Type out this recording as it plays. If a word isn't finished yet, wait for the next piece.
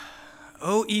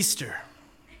Oh, Easter.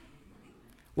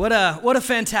 What a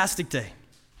fantastic day.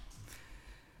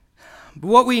 But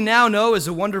what we now know as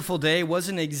a wonderful day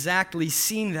wasn't exactly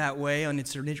seen that way on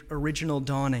its original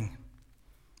dawning.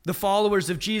 The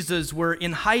followers of Jesus were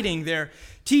in hiding. Their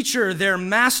teacher, their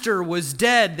master, was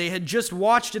dead. They had just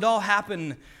watched it all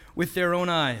happen with their own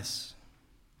eyes.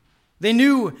 They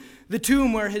knew the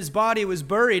tomb where his body was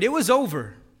buried. It was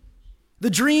over. The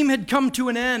dream had come to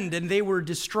an end, and they were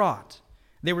distraught.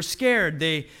 They were scared.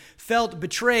 They felt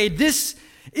betrayed. This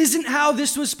isn't how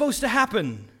this was supposed to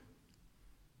happen.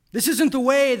 This isn't the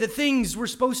way that things were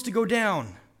supposed to go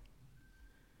down.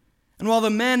 And while the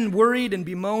men worried and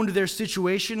bemoaned their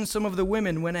situation, some of the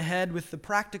women went ahead with the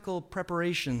practical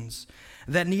preparations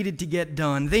that needed to get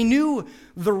done. They knew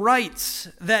the rites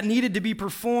that needed to be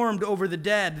performed over the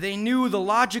dead. They knew the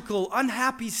logical,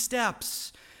 unhappy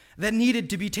steps that needed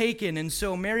to be taken. And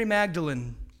so Mary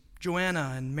Magdalene,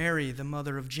 Joanna, and Mary, the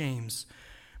mother of James,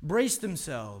 braced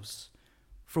themselves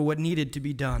for what needed to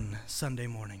be done Sunday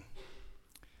morning.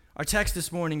 Our text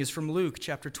this morning is from Luke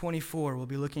chapter 24. We'll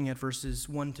be looking at verses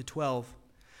 1 to 12.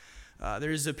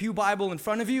 There's a pew Bible in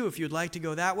front of you if you'd like to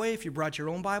go that way. If you brought your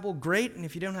own Bible, great. And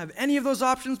if you don't have any of those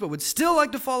options but would still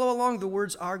like to follow along, the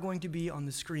words are going to be on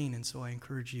the screen, and so I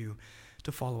encourage you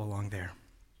to follow along there.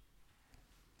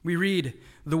 We read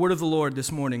the word of the Lord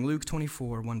this morning, Luke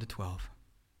 24, 1 to 12.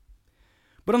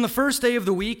 But on the first day of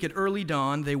the week at early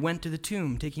dawn, they went to the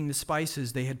tomb, taking the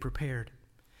spices they had prepared.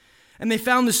 And they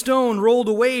found the stone rolled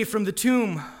away from the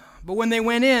tomb. But when they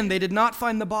went in, they did not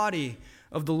find the body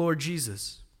of the Lord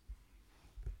Jesus.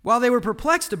 While they were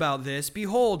perplexed about this,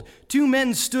 behold, two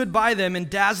men stood by them in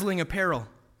dazzling apparel.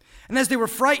 And as they were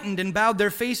frightened and bowed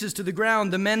their faces to the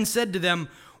ground, the men said to them,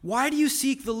 "Why do you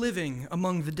seek the living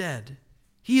among the dead?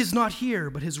 He is not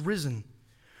here, but has risen.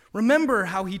 Remember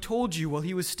how he told you while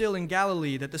he was still in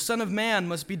Galilee that the Son of Man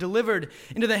must be delivered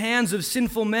into the hands of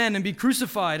sinful men and be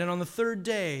crucified, and on the third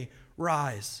day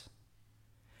rise."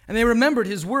 And they remembered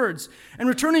his words, and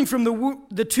returning from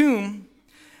the tomb,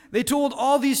 they told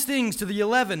all these things to the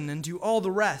 11 and to all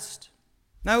the rest.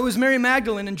 Now it was Mary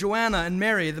Magdalene and Joanna and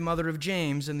Mary, the mother of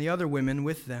James, and the other women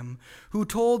with them, who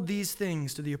told these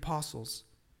things to the apostles.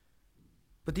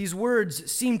 But these words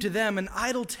seemed to them an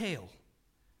idle tale,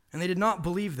 and they did not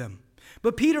believe them.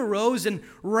 But Peter rose and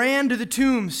ran to the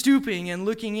tomb, stooping and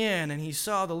looking in, and he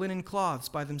saw the linen cloths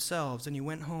by themselves, and he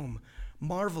went home,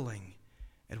 marveling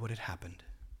at what had happened.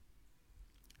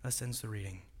 Thus ends the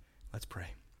reading. Let's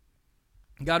pray.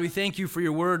 God, we thank you for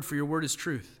your word is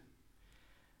truth.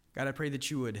 God, I pray that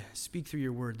you would speak through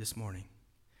your word this morning,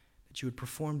 that you would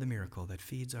perform the miracle that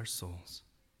feeds our souls.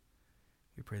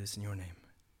 We pray this in your name.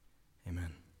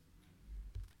 Amen.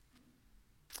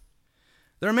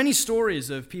 There are many stories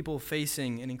of people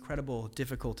facing an incredible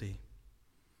difficulty,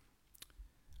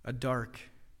 a dark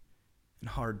and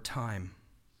hard time.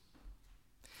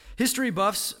 History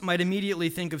buffs might immediately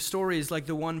think of stories like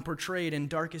the one portrayed in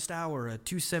Darkest Hour, a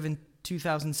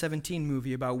 2017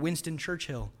 movie about Winston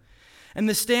Churchill, and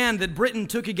the stand that Britain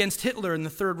took against Hitler in the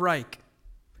Third Reich.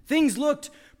 Things looked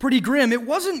pretty grim. It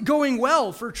wasn't going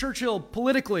well for Churchill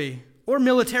politically or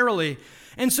militarily,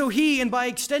 and so he, and by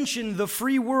extension, the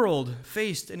free world,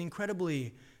 faced an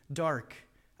incredibly dark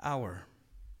hour.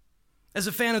 As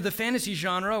a fan of the fantasy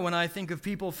genre, when I think of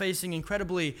people facing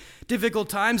incredibly difficult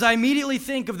times, I immediately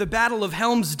think of the Battle of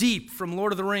Helm's Deep from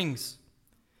Lord of the Rings.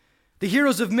 The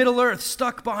heroes of Middle-earth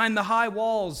stuck behind the high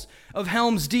walls of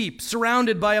Helm's Deep,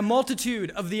 surrounded by a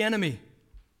multitude of the enemy.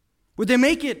 Would they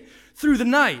make it through the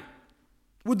night?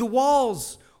 Would the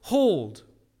walls hold?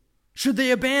 Should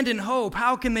they abandon hope?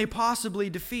 How can they possibly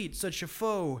defeat such a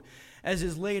foe as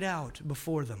is laid out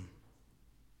before them?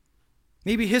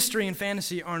 Maybe history and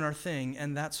fantasy aren't our thing,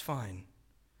 and that's fine.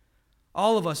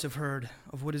 All of us have heard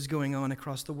of what is going on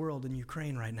across the world in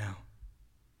Ukraine right now.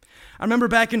 I remember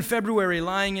back in February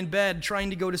lying in bed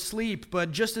trying to go to sleep,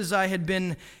 but just as I had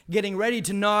been getting ready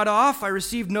to nod off, I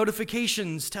received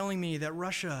notifications telling me that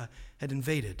Russia had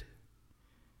invaded.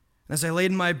 As I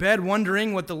laid in my bed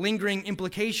wondering what the lingering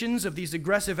implications of these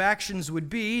aggressive actions would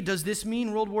be, does this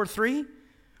mean World War III?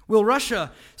 Will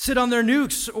Russia sit on their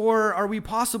nukes, or are we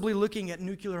possibly looking at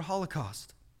nuclear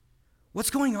holocaust? What's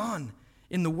going on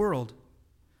in the world?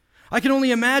 I can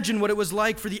only imagine what it was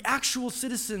like for the actual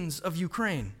citizens of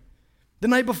Ukraine. The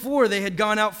night before, they had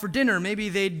gone out for dinner. Maybe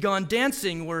they'd gone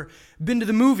dancing or been to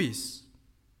the movies.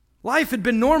 Life had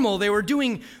been normal. They were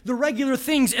doing the regular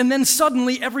things, and then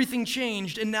suddenly everything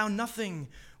changed, and now nothing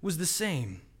was the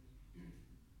same.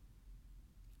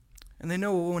 And they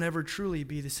know it won't ever truly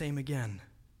be the same again.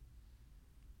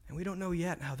 And we don't know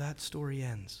yet how that story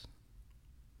ends.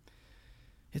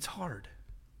 It's hard.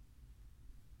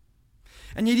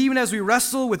 And yet, even as we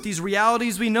wrestle with these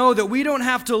realities, we know that we don't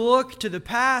have to look to the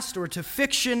past or to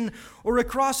fiction or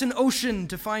across an ocean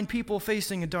to find people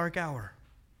facing a dark hour.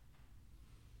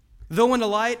 Though in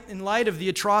light of the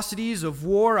atrocities of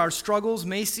war, our struggles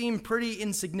may seem pretty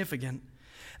insignificant,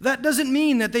 that doesn't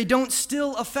mean that they don't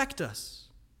still affect us.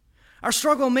 Our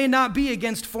struggle may not be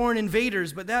against foreign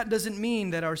invaders, but that doesn't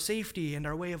mean that our safety and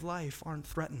our way of life aren't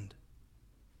threatened.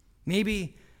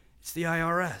 Maybe it's the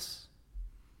IRS.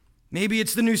 Maybe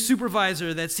it's the new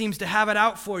supervisor that seems to have it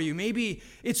out for you. Maybe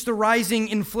it's the rising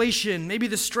inflation. Maybe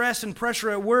the stress and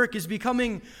pressure at work is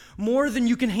becoming more than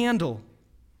you can handle.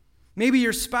 Maybe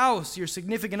your spouse, your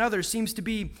significant other, seems to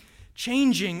be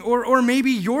changing, or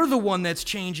maybe you're the one that's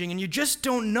changing and you just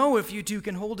don't know if you two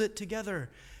can hold it together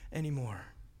anymore.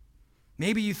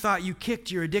 Maybe you thought you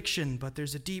kicked your addiction, but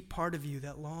there's a deep part of you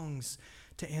that longs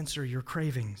to answer your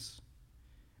cravings.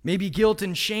 Maybe guilt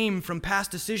and shame from past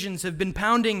decisions have been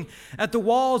pounding at the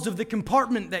walls of the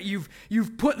compartment that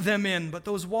you've put them in, but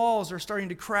those walls are starting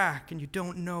to crack and you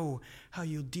don't know how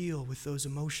you'll deal with those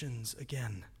emotions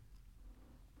again.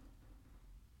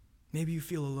 Maybe you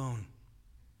feel alone.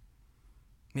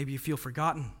 Maybe you feel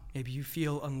forgotten. Maybe you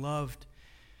feel unloved.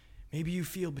 Maybe you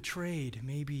feel betrayed.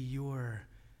 Maybe you're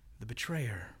the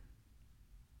betrayer.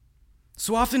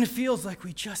 So often it feels like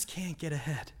we just can't get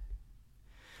ahead.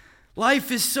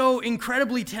 Life is so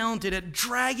incredibly talented at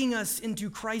dragging us into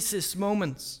crisis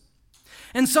moments.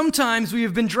 And sometimes we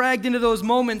have been dragged into those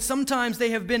moments. Sometimes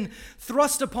they have been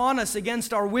thrust upon us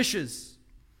against our wishes.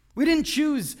 We didn't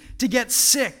choose to get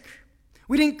sick.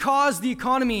 We didn't cause the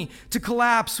economy to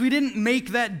collapse. We didn't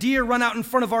make that deer run out in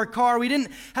front of our car. We didn't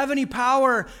have any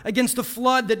power against the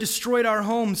flood that destroyed our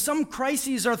home. Some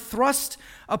crises are thrust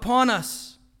upon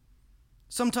us.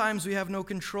 Sometimes we have no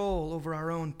control over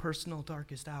our own personal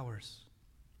darkest hours.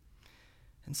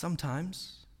 And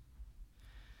sometimes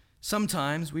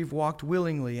we've walked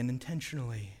willingly and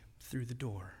intentionally through the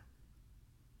door.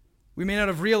 We may not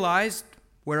have realized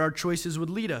where our choices would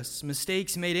lead us.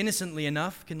 Mistakes made innocently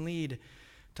enough can lead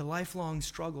to lifelong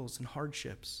struggles and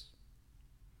hardships.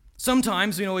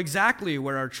 Sometimes we know exactly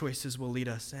where our choices will lead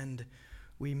us, and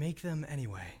we make them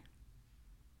anyway.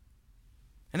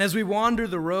 And as we wander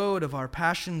the road of our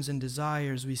passions and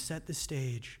desires, we set the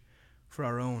stage for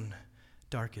our own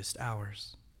darkest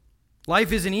hours.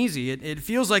 Life isn't easy. It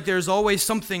feels like there's always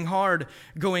something hard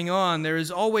going on. There is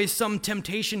always some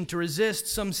temptation to resist,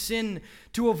 some sin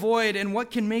to avoid. And what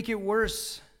can make it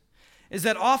worse is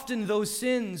that often those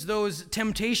sins, those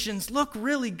temptations look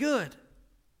really good.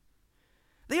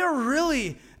 They are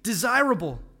really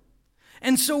desirable.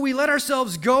 And so we let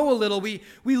ourselves go a little. We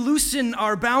loosen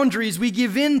our boundaries. We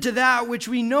give in to that which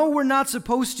we know we're not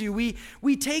supposed to.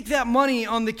 We take that money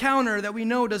on the counter that we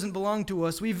know doesn't belong to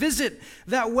us. We visit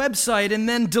that website and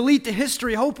then delete the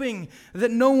history, hoping that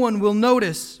no one will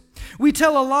notice. We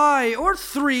tell a lie or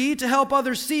three to help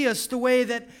others see us the way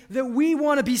that we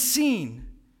want to be seen,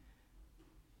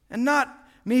 and not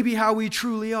maybe how we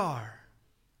truly are.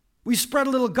 We spread a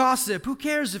little gossip, who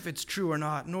cares if it's true or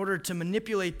not, in order to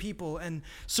manipulate people and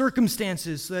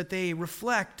circumstances so that they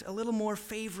reflect a little more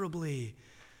favorably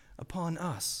upon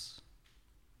us.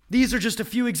 These are just a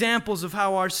few examples of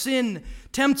how our sin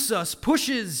tempts us,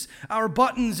 pushes our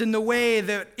buttons in the way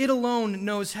that it alone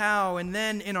knows how, and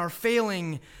then in our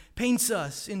failing, paints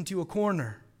us into a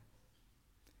corner.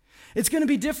 It's going to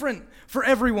be different for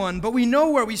everyone, but we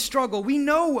know where we struggle. We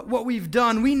know what we've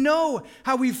done. We know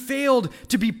how we've failed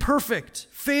to be perfect,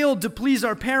 failed to please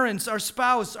our parents, our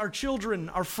spouse, our children,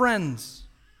 our friends.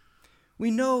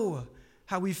 We know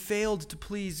how we failed to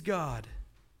please God,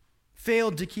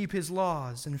 failed to keep His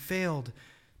laws, and failed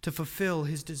to fulfill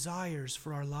His desires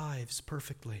for our lives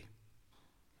perfectly.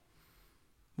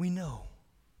 We know.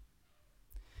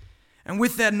 And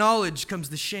with that knowledge comes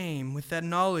the shame. With that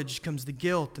knowledge comes the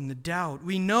guilt and the doubt.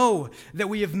 We know that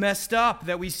we have messed up,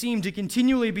 that we seem to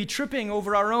continually be tripping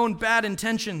over our own bad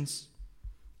intentions.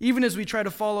 Even as we try to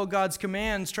follow God's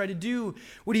commands, try to do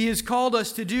what He has called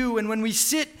us to do. And when we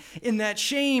sit in that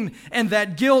shame and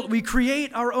that guilt, we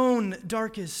create our own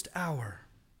darkest hour.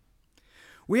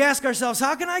 We ask ourselves,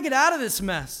 how can I get out of this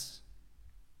mess?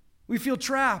 We feel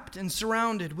trapped and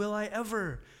surrounded. Will I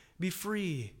ever be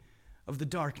free of the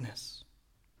darkness?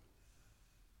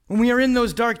 When we are in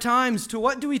those dark times, to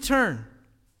what do we turn?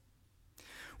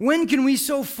 When can we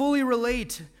so fully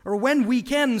relate, or when we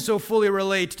can so fully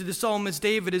relate to the psalmist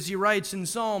David as he writes in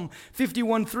Psalm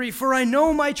 51:3, "For I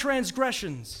know my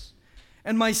transgressions,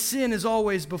 and my sin is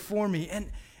always before me."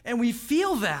 And we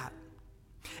feel that,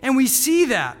 and we see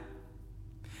that.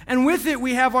 And with it,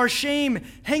 we have our shame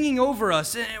hanging over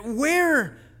us.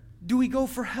 Where do we go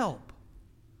for help?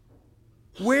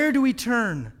 Where do we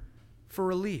turn for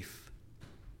relief?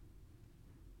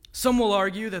 Some will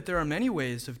argue that there are many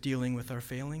ways of dealing with our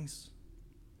failings.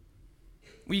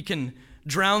 We can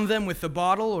drown them with the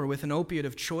bottle or with an opiate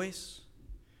of choice.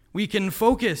 We can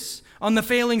focus on the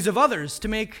failings of others to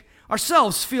make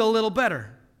ourselves feel a little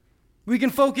better. We can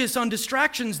focus on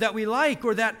distractions that we like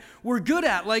or that we're good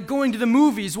at, like going to the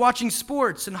movies, watching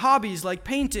sports, and hobbies like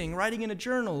painting, writing in a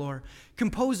journal, or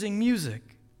composing music.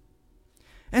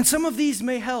 And some of these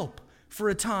may help for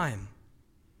a time.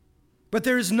 But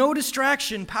there is no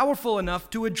distraction powerful enough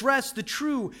to address the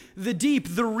true, the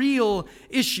deep, the real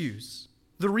issues,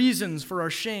 the reasons for our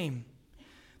shame.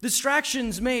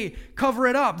 Distractions may cover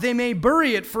it up. They may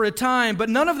bury it for a time, but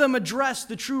none of them address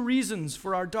the true reasons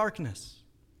for our darkness.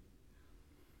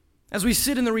 As we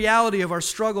sit in the reality of our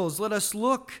struggles, let us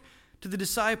look to the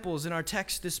disciples in our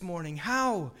text this morning.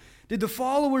 How did the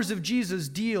followers of Jesus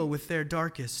deal with their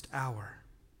darkest hour?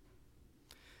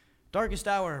 Darkest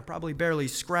hour probably barely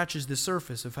scratches the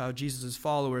surface of how Jesus'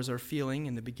 followers are feeling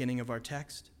in the beginning of our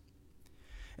text.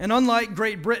 And unlike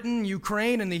Great Britain,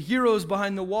 Ukraine, and the heroes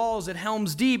behind the walls at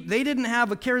Helm's Deep, they didn't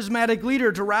have a charismatic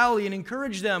leader to rally and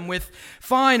encourage them with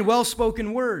fine,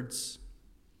 well-spoken words.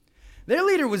 Their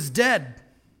leader was dead.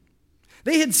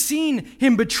 They had seen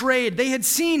him betrayed. They had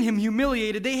seen him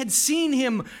humiliated. They had seen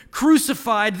him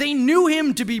crucified. They knew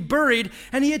him to be buried,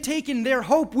 and he had taken their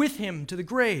hope with him to the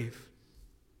grave.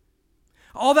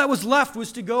 All that was left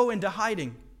was to go into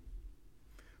hiding.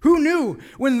 Who knew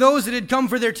when those that had come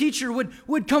for their teacher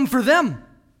would come for them?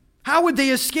 How would they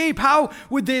escape? How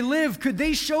would they live? Could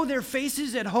they show their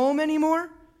faces at home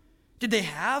anymore? Did they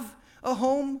have a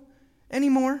home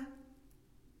anymore?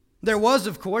 There was,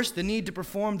 of course, the need to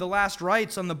perform the last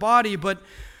rites on the body, but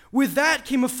with that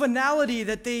came a finality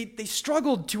that they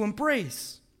struggled to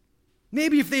embrace.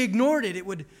 Maybe if they ignored it, it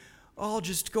would all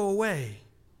just go away.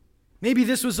 Maybe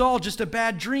this was all just a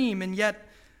bad dream, and yet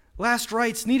last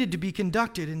rites needed to be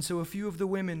conducted, and so a few of the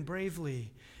women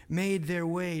bravely made their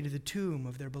way to the tomb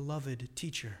of their beloved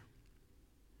teacher.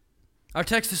 Our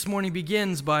text this morning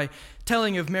begins by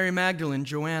telling of Mary Magdalene,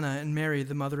 Joanna, and Mary,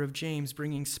 the mother of James,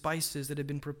 bringing spices that had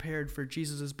been prepared for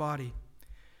Jesus' body.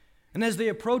 And as they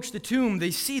approach the tomb, they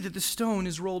see that the stone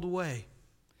is rolled away.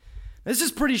 This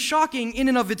is pretty shocking in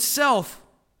and of itself,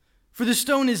 for the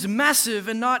stone is massive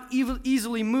and not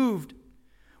easily moved.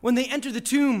 When they enter the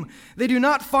tomb, they do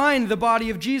not find the body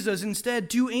of Jesus. Instead,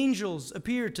 two angels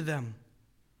appear to them.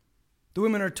 The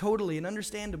women are totally and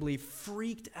understandably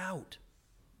freaked out.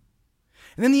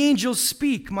 And then the angels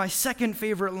speak, my second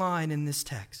favorite line in this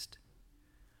text.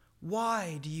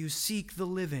 Why do you seek the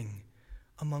living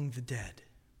among the dead?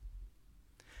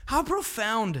 How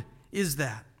profound is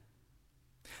that?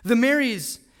 The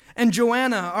Marys and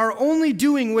Joanna are only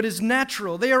doing what is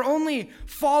natural. They are only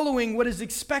following what is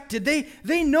expected.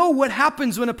 They know what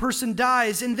happens when a person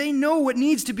dies, and they know what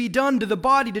needs to be done to the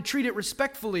body to treat it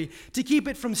respectfully, to keep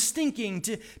it from stinking,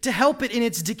 to help it in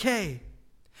its decay.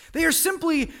 They are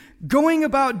simply going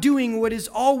about doing what is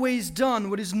always done,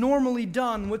 what is normally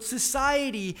done, what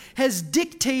society has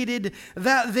dictated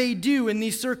that they do in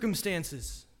these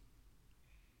circumstances.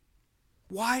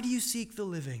 Why do you seek the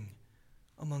living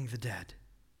among the dead?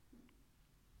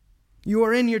 You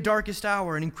are in your darkest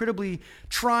hour, an incredibly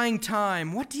trying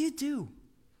time. What do?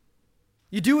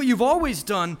 You do what you've always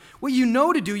done, what you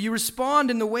know to do. You respond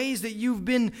in the ways that you've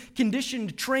been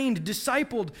conditioned, trained,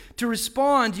 discipled to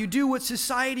respond. You do what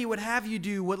society would have you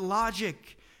do, what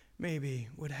logic maybe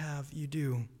would have you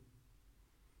do.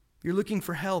 You're looking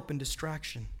for help and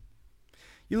distraction.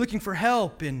 You're looking for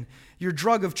help in your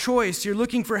drug of choice. You're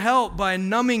looking for help by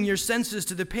numbing your senses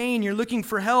to the pain. You're looking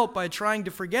for help by trying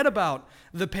to forget about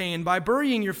the pain, by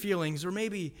burying your feelings or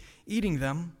maybe eating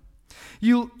them.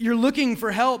 You're looking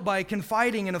for help by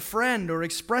confiding in a friend or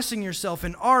expressing yourself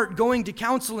in art, going to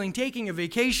counseling, taking a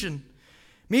vacation.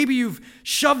 Maybe you've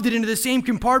shoved it into the same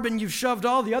compartment and you've shoved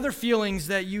all the other feelings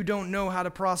that you don't know how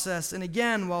to process. And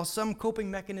again, while some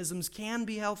coping mechanisms can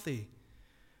be healthy,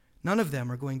 none of them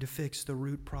are going to fix the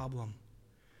root problem.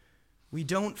 We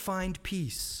don't find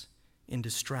peace in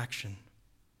distraction.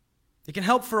 It can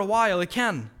help for a while, it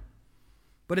can,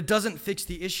 but it doesn't fix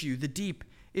the issue, the deep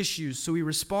issues. So we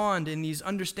respond in these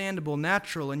understandable,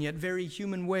 natural, and yet very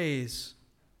human ways.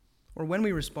 Or when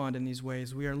we respond in these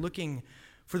ways, we are looking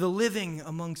for the living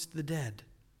amongst the dead.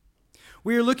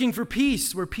 We are looking for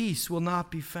peace where peace will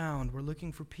not be found. We're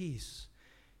looking for peace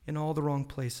in all the wrong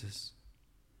places.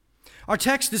 Our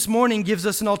text this morning gives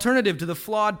us an alternative to the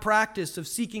flawed practice of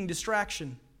seeking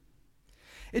distraction.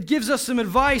 It gives us some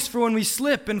advice for when we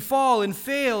slip and fall and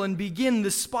fail and begin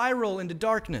the spiral into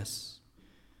darkness.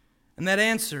 And that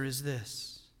answer is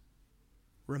this: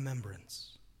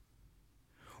 remembrance.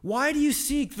 Why do you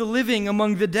seek the living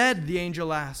among the dead? The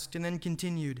angel asked, and then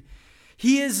continued,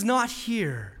 He is not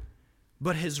here,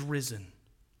 but has risen.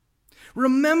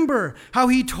 Remember how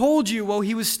he told you while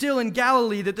he was still in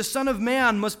Galilee that the Son of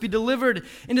Man must be delivered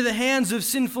into the hands of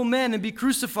sinful men and be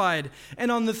crucified,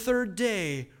 and on the third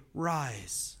day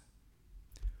rise.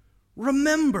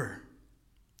 Remember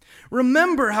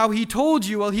how he told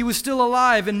you while he was still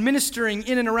alive and ministering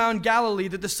in and around Galilee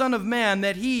that the Son of Man,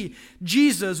 that he,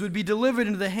 Jesus, would be delivered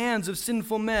into the hands of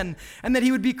sinful men, and that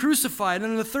he would be crucified,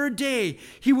 and on the third day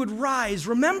he would rise.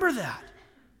 Remember that.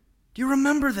 Do you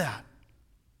remember that?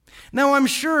 Now, I'm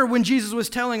sure when Jesus was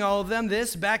telling all of them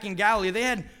this back in Galilee, they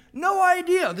had no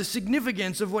idea the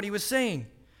significance of what he was saying.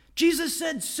 Jesus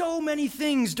said so many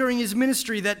things during his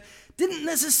ministry that didn't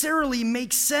necessarily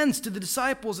make sense to the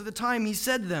disciples at the time he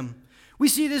said them. We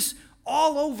see this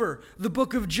all over the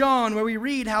book of John, where we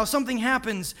read how something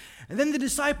happens, and then the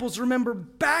disciples remember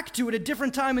back to it at a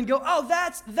different time and go, oh,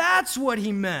 that's what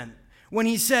he meant when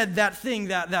he said that thing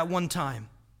that one time.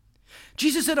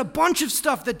 Jesus said a bunch of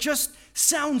stuff that just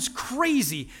sounds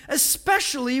crazy,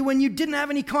 especially when you didn't have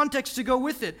any context to go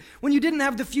with it, when you didn't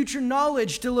have the future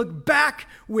knowledge to look back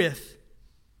with.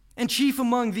 And chief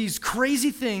among these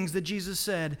crazy things that Jesus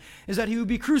said is that he would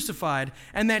be crucified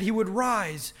and that he would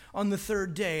rise on the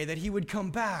third day, that he would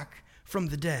come back from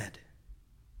the dead.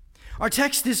 Our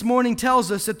text this morning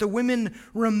tells us that the women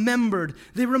remembered.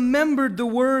 They remembered the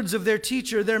words of their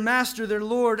teacher, their master, their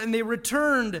Lord, and they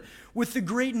returned with the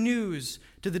great news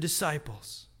to the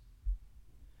disciples.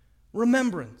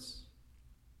 Remembrance.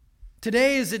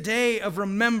 Today is a day of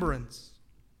remembrance.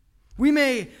 We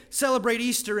may celebrate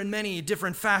Easter in many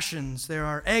different fashions. There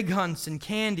are egg hunts and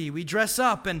candy. We dress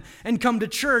up and come to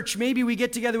church. Maybe we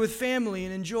get together with family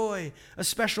and enjoy a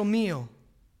special meal.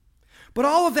 But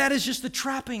all of that is just the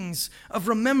trappings of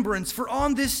remembrance, for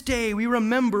on this day we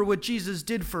remember what Jesus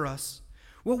did for us,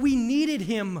 what we needed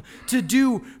him to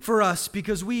do for us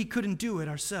because we couldn't do it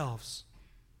ourselves.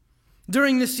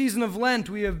 During this season of Lent,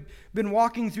 we have been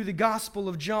walking through the Gospel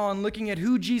of John, looking at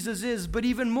who Jesus is, but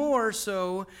even more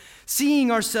so,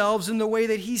 seeing ourselves in the way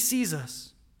that he sees us.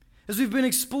 As we've been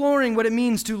exploring what it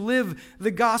means to live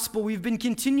the gospel, we've been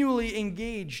continually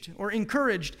engaged or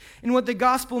encouraged in what the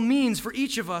gospel means for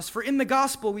each of us. For in the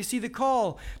gospel, we see the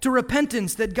call to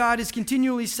repentance that God is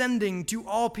continually sending to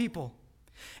all people.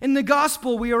 In the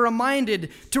gospel, we are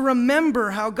reminded to remember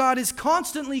how God is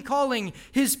constantly calling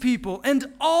his people and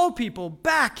all people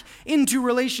back into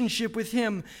relationship with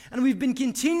him. And we've been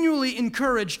continually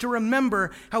encouraged to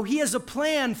remember how he has a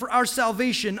plan for our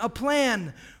salvation, a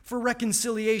plan for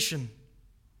reconciliation.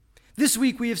 This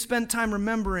week, we have spent time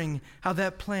remembering how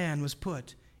that plan was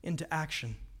put into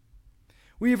action.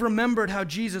 We have remembered how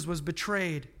Jesus was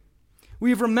betrayed. We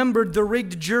have remembered the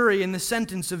rigged jury and the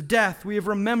sentence of death. We have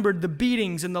remembered the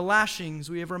beatings and the lashings.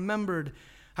 We have remembered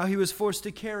how he was forced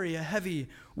to carry a heavy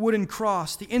wooden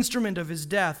cross, the instrument of his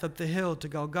death, up the hill to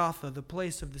Golgotha, the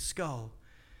place of the skull,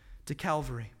 to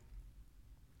Calvary.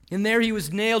 And there he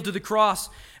was nailed to the cross,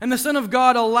 and the Son of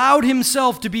God allowed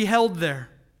himself to be held there.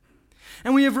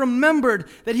 And we have remembered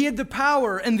that he had the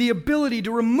power and the ability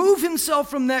to remove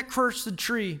himself from that cursed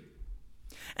tree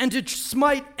and to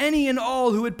smite any and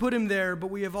all who had put him there,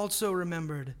 but we have also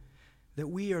remembered that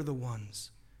we are the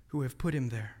ones who have put him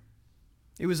there.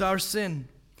 It was our sin.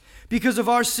 Because of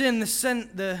our sin, the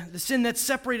sin that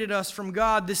separated us from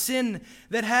God, the sin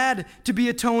that had to be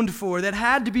atoned for, that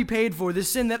had to be paid for, the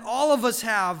sin that all of us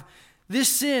have, this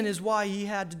sin is why he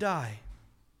had to die.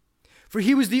 For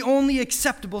he was the only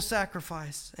acceptable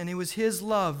sacrifice, and it was his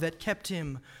love that kept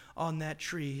him on that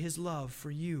tree, his love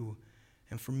for you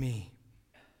and for me.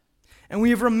 And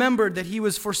we have remembered that he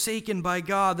was forsaken by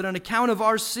God, that on account of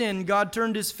our sin, God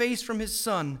turned his face from his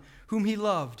Son, whom he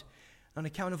loved. On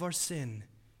account of our sin,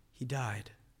 he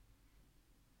died.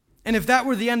 And if that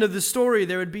were the end of the story,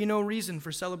 there would be no reason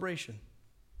for celebration.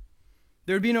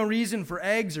 There would be no reason for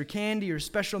eggs or candy or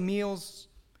special meals.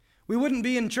 We wouldn't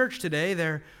be in church today.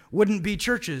 There wouldn't be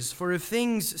churches. For if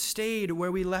things stayed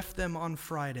where we left them on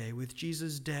Friday, with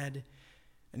Jesus dead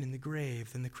and in the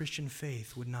grave, then the Christian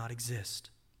faith would not exist.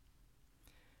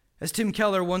 As Tim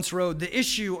Keller once wrote, the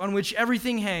issue on which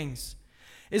everything hangs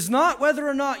is not whether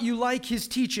or not you like his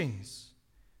teachings,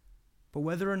 but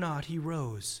whether or not he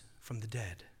rose from the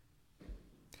dead.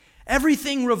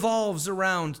 Everything revolves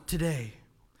around today.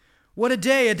 What a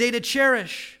day to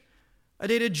cherish, a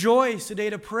day to rejoice, a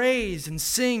day to praise and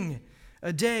sing,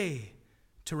 a day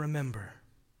to remember.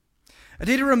 A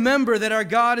day to remember that our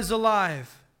God is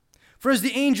alive. For as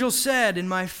the angel said in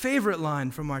my favorite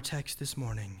line from our text this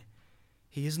morning,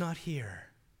 he is not here,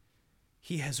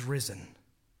 he has risen.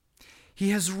 He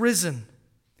has risen.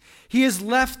 He has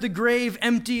left the grave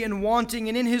empty and wanting,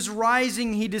 and in his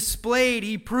rising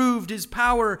he proved his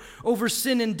power over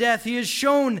sin and death. He has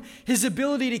shown his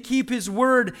ability to keep his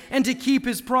word and to keep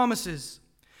his promises.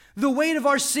 The weight of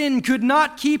our sin could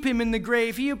not keep him in the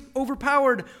grave. He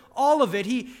overpowered all of it.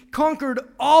 He conquered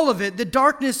all of it. The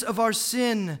darkness of our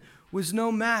sin was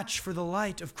no match for the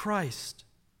light of Christ.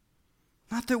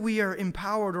 Not that we are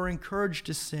empowered or encouraged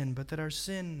to sin, but that our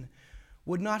sin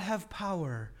would not have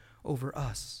power over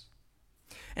us.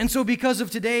 And so because of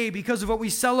today, because of what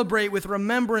we celebrate with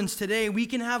remembrance today, we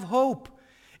can have hope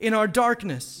in our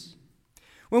darkness.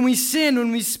 When we sin,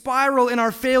 when we spiral in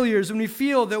our failures, when we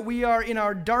feel that we are in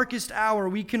our darkest hour,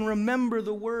 we can remember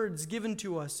the words given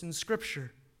to us in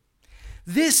Scripture.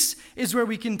 This is where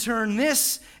we can turn.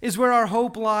 This is where our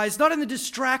hope lies, not in the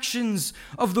distractions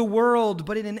of the world,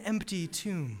 but in an empty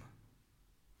tomb.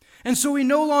 And so we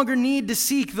no longer need to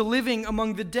seek the living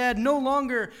among the dead. No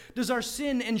longer does our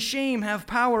sin and shame have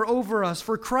power over us,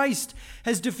 for Christ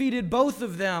has defeated both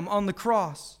of them on the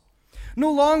cross.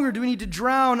 No longer do we need to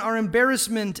drown our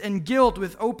embarrassment and guilt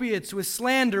with opiates, with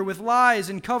slander, with lies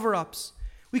and cover-ups.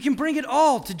 We can bring it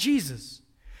all to Jesus.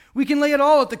 We can lay it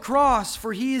all at the cross,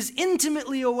 for he is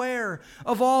intimately aware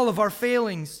of all of our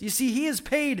failings. You see, he has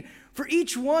paid for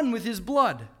each one with his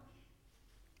blood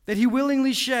that he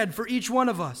willingly shed for each one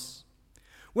of us.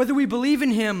 Whether we believe in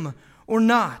him or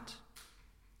not,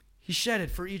 he shed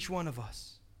it for each one of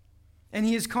us. And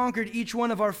he has conquered each one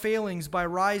of our failings by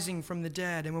rising from the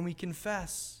dead. And when we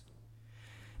confess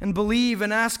and believe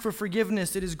and ask for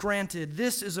forgiveness, it is granted.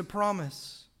 This is a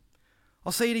promise.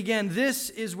 I'll say it again. This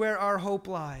is where our hope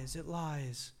lies. It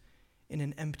lies in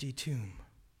an empty tomb.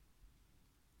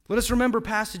 Let us remember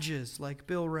passages like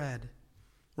Bill read.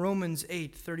 Romans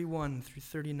 8:31 through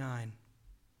 39.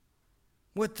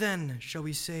 What then shall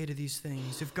we say to these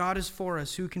things? If God is for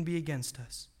us, who can be against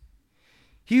us?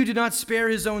 He who did not spare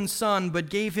his own son, but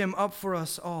gave him up for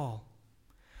us all,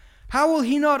 how will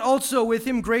he not also with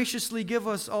him graciously give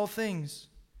us all things?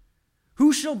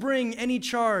 Who shall bring any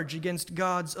charge against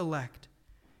God's elect?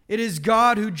 It is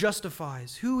God who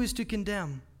justifies. Who is to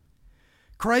condemn?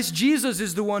 Christ Jesus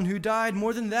is the one who died,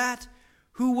 more than that,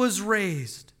 who was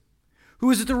raised, who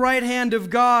is at the right hand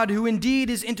of God, who indeed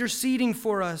is interceding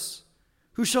for us.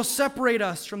 Who shall separate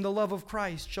us from the love of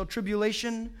Christ? Shall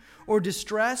tribulation or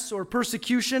distress or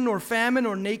persecution or famine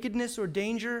or nakedness or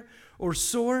danger or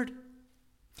sword?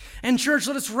 And church,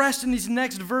 let us rest in these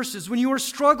next verses. When you are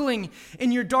struggling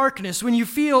in your darkness, when you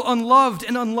feel unloved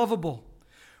and unlovable,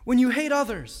 when you hate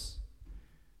others,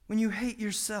 when you hate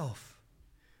yourself,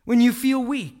 when you feel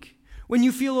weak, when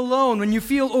you feel alone, when you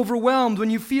feel overwhelmed, when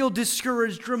you feel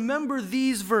discouraged, remember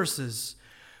these verses.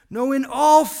 No, in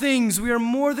all things we are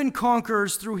more than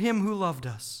conquerors through him who loved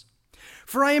us.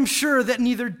 For I am sure that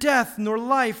neither death, nor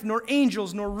life, nor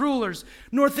angels, nor rulers,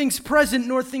 nor things present,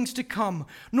 nor things to come,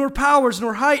 nor powers,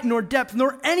 nor height, nor depth,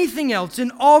 nor anything else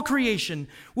in all creation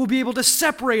will be able to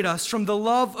separate us from the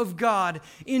love of God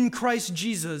in Christ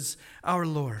Jesus our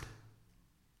Lord.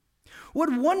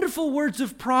 What wonderful words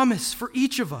of promise for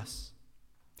each of us.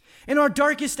 In our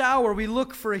darkest hour, we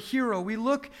look for a hero. We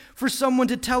look for someone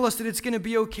to tell us that it's going to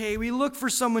be okay. We look for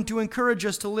someone to encourage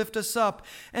us, to lift us up,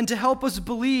 and to help us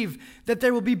believe that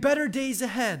there will be better days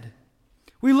ahead.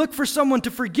 We look for someone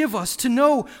to forgive us, to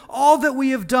know all that we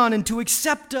have done, and to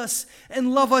accept us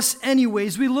and love us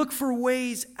anyways. We look for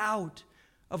ways out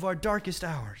of our darkest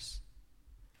hours.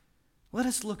 Let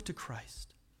us look to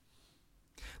Christ.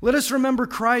 Let us remember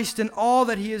Christ and all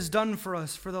that he has done for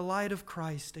us, for the light of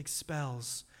Christ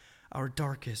expels our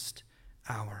darkest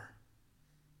hour.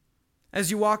 As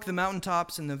you walk the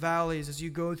mountaintops and the valleys, as you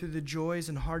go through the joys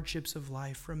and hardships of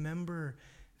life, remember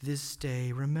this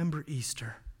day. Remember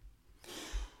Easter.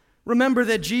 Remember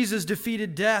that Jesus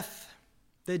defeated death,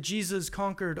 that Jesus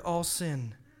conquered all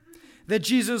sin, that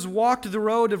Jesus walked the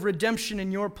road of redemption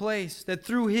in your place, that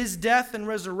through his death and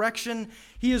resurrection,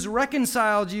 he has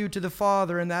reconciled you to the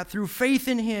Father, and that through faith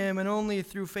in him, and only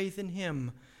through faith in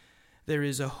him, there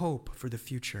is a hope for the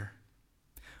future.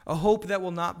 A hope that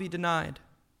will not be denied.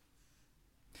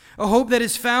 A hope that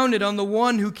is founded on the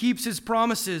one who keeps his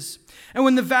promises. And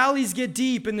when the valleys get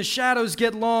deep and the shadows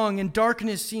get long and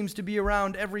darkness seems to be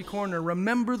around every corner,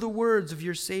 remember the words of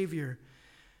your Savior.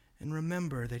 And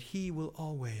remember that he will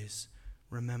always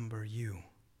remember you.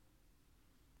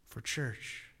 For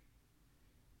church,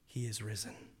 he is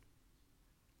risen.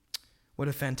 What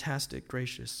a fantastic,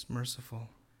 gracious, merciful,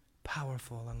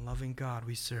 powerful, and loving God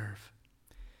we serve.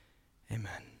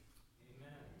 Amen.